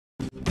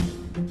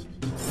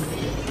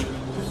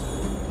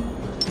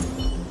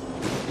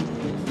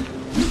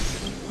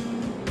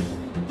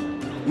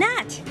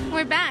Nat,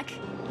 we're back.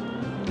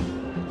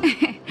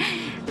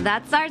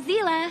 That's our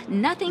Zila.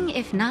 Nothing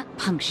if not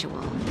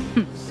punctual.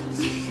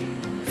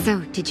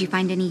 So, did you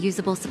find any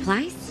usable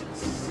supplies?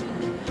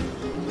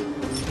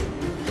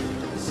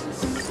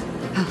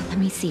 Oh, let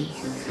me see.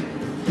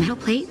 Metal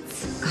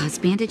plates, gauze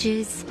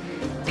bandages,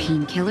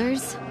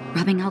 painkillers,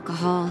 rubbing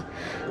alcohol.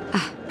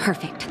 Ah,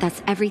 perfect.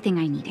 That's everything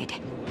I needed.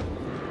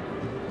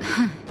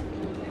 Huh.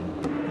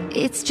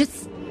 It's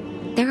just,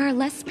 there are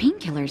less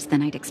painkillers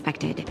than I'd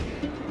expected.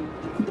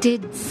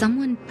 Did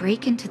someone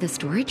break into the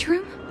storage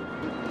room?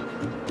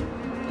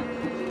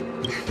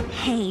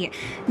 Hey,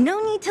 no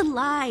need to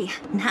lie.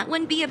 Nat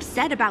wouldn't be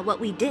upset about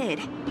what we did.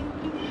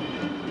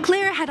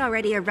 Clara had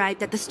already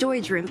arrived at the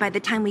storage room by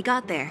the time we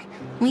got there.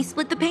 We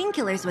split the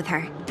painkillers with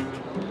her.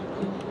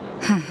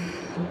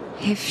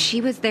 If she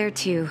was there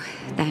too,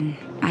 then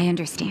I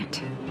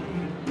understand.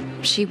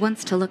 She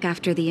wants to look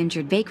after the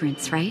injured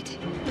vagrants, right?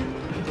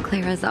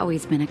 Clara's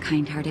always been a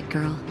kind-hearted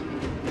girl.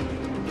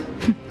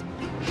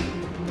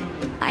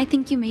 I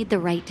think you made the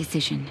right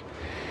decision.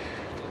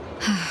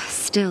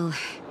 Still,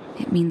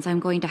 it means I'm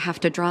going to have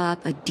to draw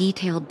up a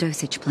detailed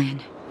dosage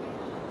plan.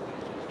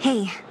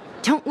 Hey,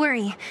 don't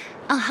worry.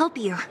 I'll help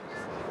you.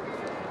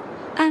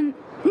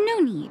 No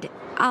need.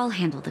 I'll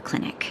handle the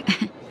clinic.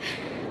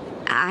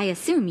 I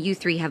assume you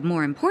three have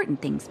more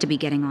important things to be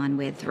getting on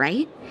with,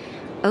 right?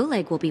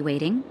 Oleg will be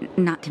waiting,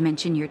 not to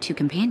mention your two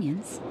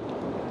companions.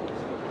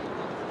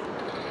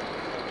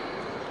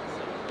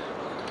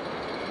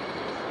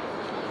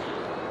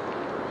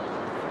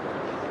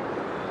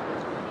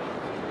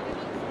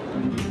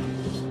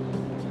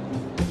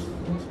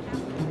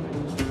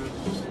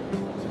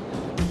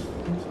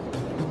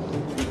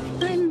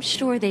 I'm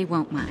sure they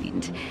won't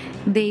mind.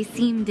 They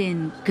seemed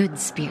in good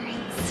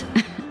spirits.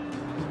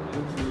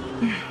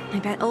 I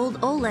bet old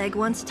Oleg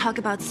wants to talk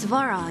about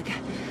Svarog.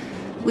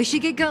 We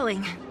should get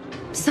going.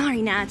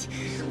 Sorry, Nat.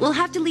 We'll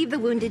have to leave the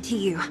wounded to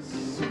you.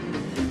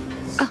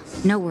 Oh,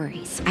 no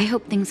worries. I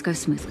hope things go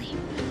smoothly.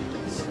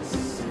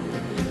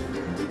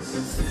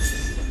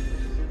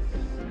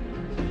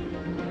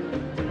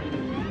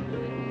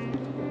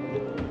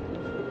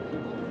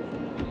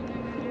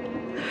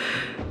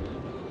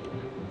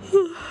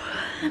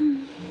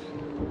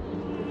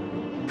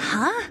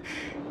 Huh?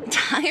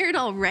 Tired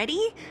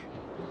already?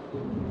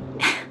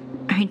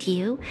 Aren't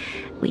you?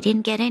 We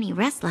didn't get any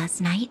rest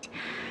last night.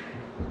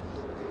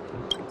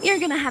 You're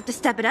gonna have to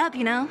step it up,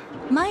 you know.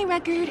 My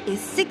record is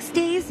 6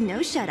 days,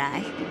 no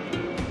shut-eye.